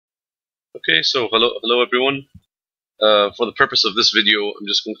Okay, so hello everyone. For the purpose of this video, I'm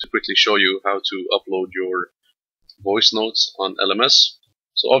just going to quickly show you how to upload your voice notes on LMS.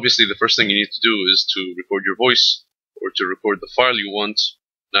 So obviously the first thing you need to do is to record your voice or to record the file you want.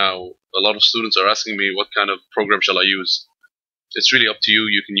 Now, a lot of students are asking me what kind of program shall I use. It's really up to you.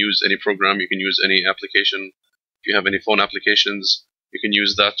 You can use any program, you can use any application. If you have any phone applications, you can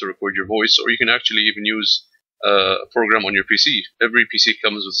use that to record your voice, or you can actually even use a program on your PC. Every PC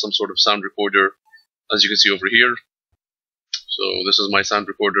comes with some sort of sound recorder, as you can see over here. So this is my sound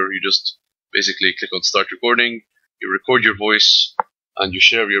recorder. You just basically click on start recording, you record your voice, and you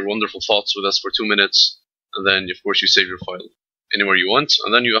share your wonderful thoughts with us for 2 minutes, and then of course you save your file anywhere you want,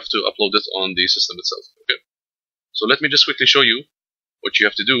 and then you have to upload it on the system itself. Okay. So let me just quickly show you what you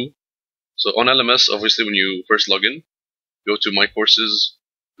have to do. So on LMS, obviously when you first log in, go to My Courses,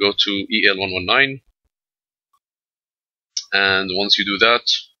 go to EL119, and once you do that,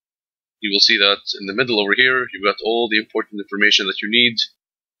 you will see that in the middle over here, you've got all the important information that you need.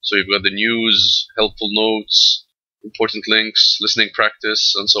 So you've got the news, helpful notes, important links, listening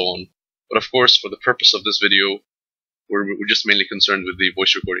practice, and so on. But of course, for the purpose of this video, we're just mainly concerned with the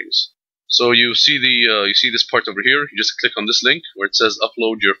voice recordings. So you see this part over here. You just click on this link where it says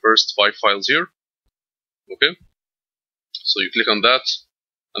upload your first 5 files here. Okay. So you click on that,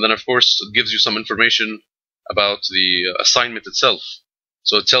 and then of course it gives you some information about the assignment itself.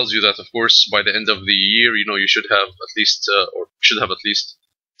 So it tells you that, of course, by the end of the year, you should have at least,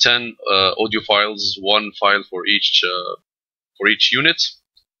 10 audio files, 1 file for each unit.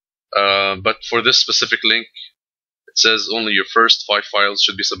 But for this specific link, it says only your first 5 files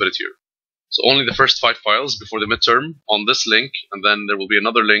should be submitted here. So only the first 5 files before the midterm on this link, and then there will be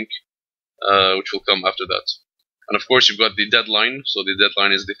another link which will come after that. And of course, you've got the deadline. So the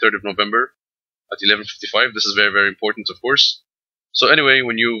deadline is the 3rd of November at 11:55. This is very, very important, of course. So anyway,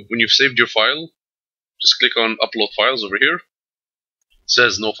 when you've saved your file, just click on Upload Files over here. It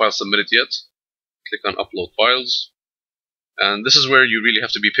says no file submitted yet. Click on Upload Files, and this is where you really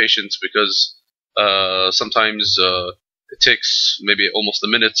have to be patient, because sometimes it takes maybe almost a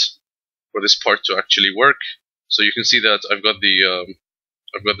minute for this part to actually work. So you can see that I've got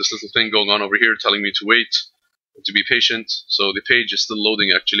this little thing going on over here telling me to wait, to be patient. So the page is still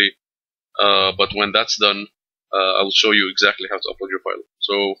loading actually, but when that's done, I'll show you exactly how to upload your file.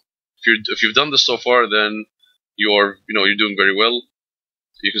 So if you've done this so far, then you're doing very well.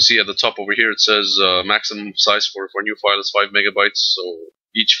 You can see at the top over here it says maximum size for a new file is 5 megabytes. So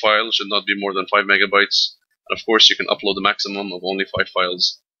each file should not be more than 5 megabytes. And of course, you can upload a maximum of only 5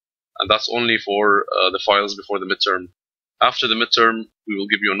 files, and that's only for the files before the midterm. After the midterm, we will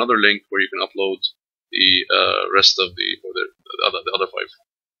give you another link where you can upload the rest of the other 5.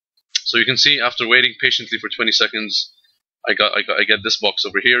 So you can see, after waiting patiently for 20 seconds, I get this box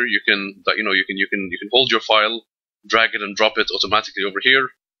over here. You can hold your file, drag it and drop it automatically over here,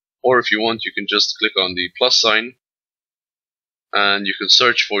 or if you want, you can just click on the plus sign, and you can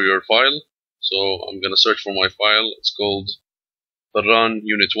search for your file. So I'm gonna search for my file. It's called Untitled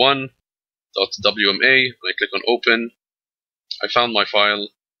 .wma, and I click on Open. I found my file.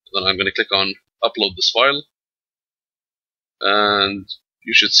 Then I'm gonna click on Upload this file, and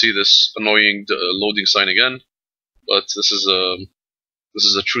you should see this annoying loading sign again, but this is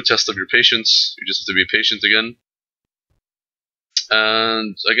a true test of your patience. You just have to be patient again.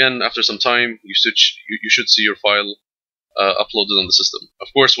 And again, after some time, you should see your file uploaded on the system.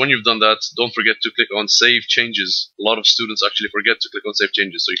 Of course, when you've done that, don't forget to click on Save Changes. A lot of students actually forget to click on Save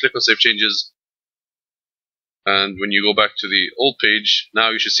Changes. So you click on Save Changes, and when you go back to the old page,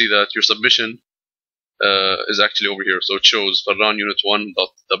 now you should see that your submission is actually over here. So it shows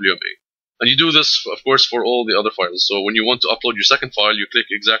Unit1.wma. And you do this, of course, for all the other files. So when you want to upload your second file, you click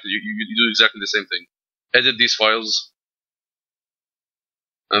exactly, you do exactly the same thing. Edit these files,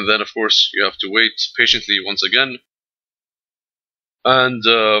 and then of course you have to wait patiently once again. And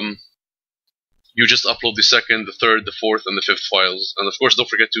you just upload the second, the third, the fourth, and the fifth files. And of course, don't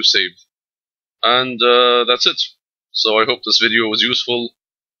forget to save. And that's it. So I hope this video was useful.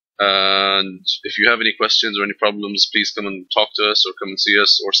 And if you have any questions or any problems, please come and talk to us, or come and see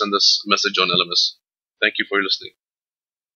us, or send us a message on LMS. Thank you for listening.